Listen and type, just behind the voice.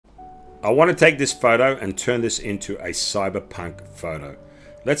I want to take this photo and turn this into a cyberpunk photo.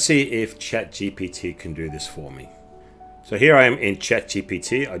 Let's see if ChatGPT can do this for me. So here I am in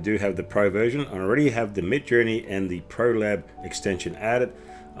ChatGPT. I do have the Pro version. I already have the Midjourney and the ProLab extension added.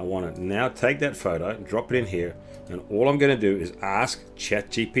 I want to now take that photo, drop it in here, and all I'm going to do is ask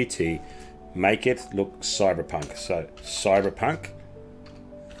ChatGPT, make it look cyberpunk. So cyberpunk,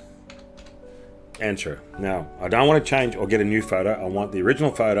 enter. Now I don't want to change or get a new photo. I want the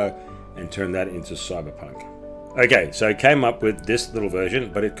original photo and turn that into cyberpunk. Okay, so it came up with this little version,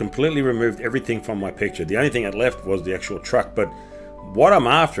 but it completely removed everything from my picture. The only thing it left was the actual truck, but what I'm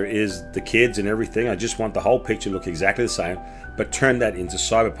after is the kids and everything. I just want the whole picture to look exactly the same, but turn that into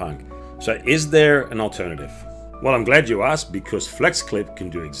cyberpunk. So is there an alternative? Well, I'm glad you asked, because FlexClip can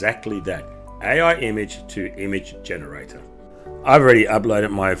do exactly that. AI image to image generator. I've already uploaded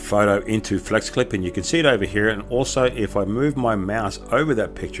my photo into FlexClip, and you can see it over here. And also, if I move my mouse over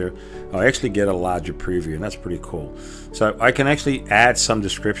that picture, I actually get a larger preview, and that's pretty cool. So I can actually add some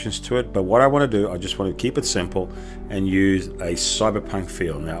descriptions to it, but what I want to do, I just want to keep it simple and use a cyberpunk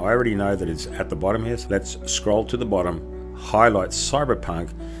feel. Now, I already know that it's at the bottom here. So let's scroll to the bottom, highlight cyberpunk,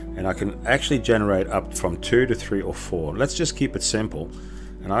 and I can actually generate up from 2 to 3 or 4. Let's just keep it simple.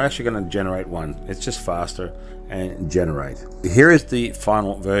 And I'm actually going to generate one. It's just faster, and generate. Here is the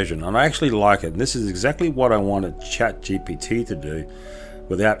final version, and I actually like it. This is exactly what I wanted ChatGPT to do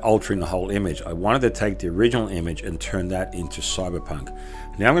without altering the whole image. I wanted to take the original image and turn that into cyberpunk.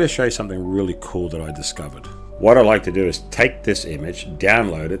 Now I'm going to show you something really cool that I discovered. What I like to do is take this image,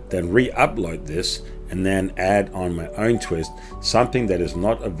 download it, then re-upload this, and then add on my own twist, something that is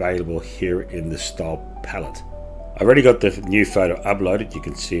not available here in the style palette. I've already got the new photo uploaded. You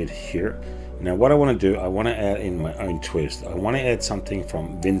can see it here. Now what I want to do, I want to add in my own twist. I want to add something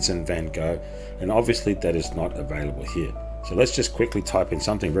from Vincent van Gogh, and obviously that is not available here. So let's just quickly type in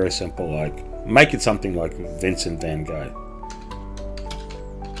something very simple, like make it something like Vincent van Gogh.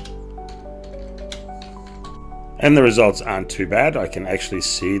 And the results aren't too bad. I can actually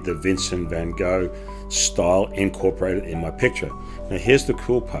see the Vincent van Gogh style incorporated in my picture. Now here's the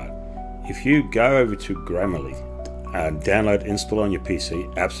cool part. If you go over to Grammarly, download, install on your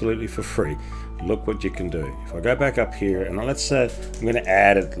PC absolutely for free, look what you can do. If I go back up here, and let's say I'm going to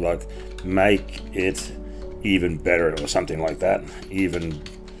add it like make it even better or something like that, even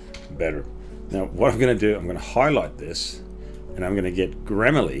better. Now what I'm going to do, I'm going to highlight this, and I'm going to get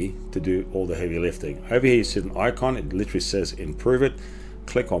Grammarly to do all the heavy lifting. Over here you see an icon, it literally says improve it.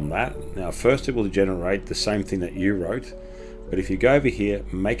 Click on that. Now first it will generate the same thing that you wrote, but if you go over here,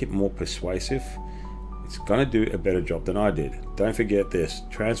 make it more persuasive, it's going to do a better job than I did. Don't forget this,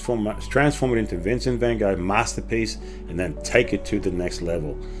 transform it into Vincent van Gogh masterpiece, and then take it to the next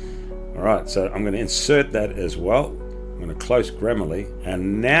level. Alright, so I'm going to insert that as well. I'm going to close Grammarly,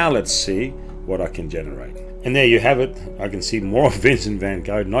 and now let's see what I can generate. And there you have it. I can see more of Vincent van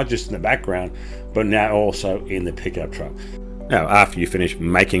Gogh, not just in the background, but now also in the pickup truck. Now, after you finish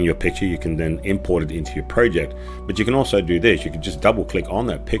making your picture, you can then import it into your project. But you can also do this. You can just double click on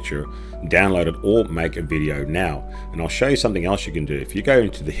that picture, download it, or make a video now. And I'll show you something else you can do. If you go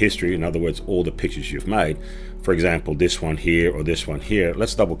into the history, in other words, all the pictures you've made, for example, this one here or this one here,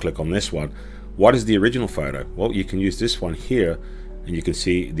 let's double click on this one. What is the original photo? Well, you can use this one here, and you can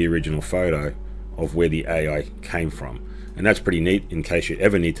see the original photo of where the AI came from. And that's pretty neat in case you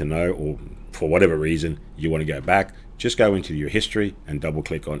ever need to know, or for whatever reason you want to go back. Just go into your history and double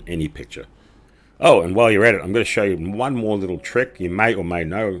click on any picture. Oh, and while you're at it, I'm going to show you one more little trick. You may or may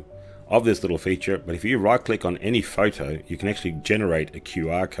know of this little feature, but if you right click on any photo, you can actually generate a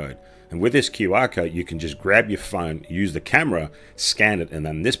QR code. And with this QR code, you can just grab your phone, use the camera, scan it, and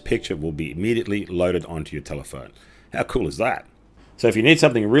then this picture will be immediately loaded onto your telephone. How cool is that? So if you need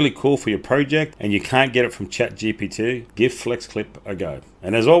something really cool for your project and you can't get it from ChatGPT, give FlexClip a go.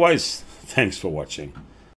 And as always, thanks for watching.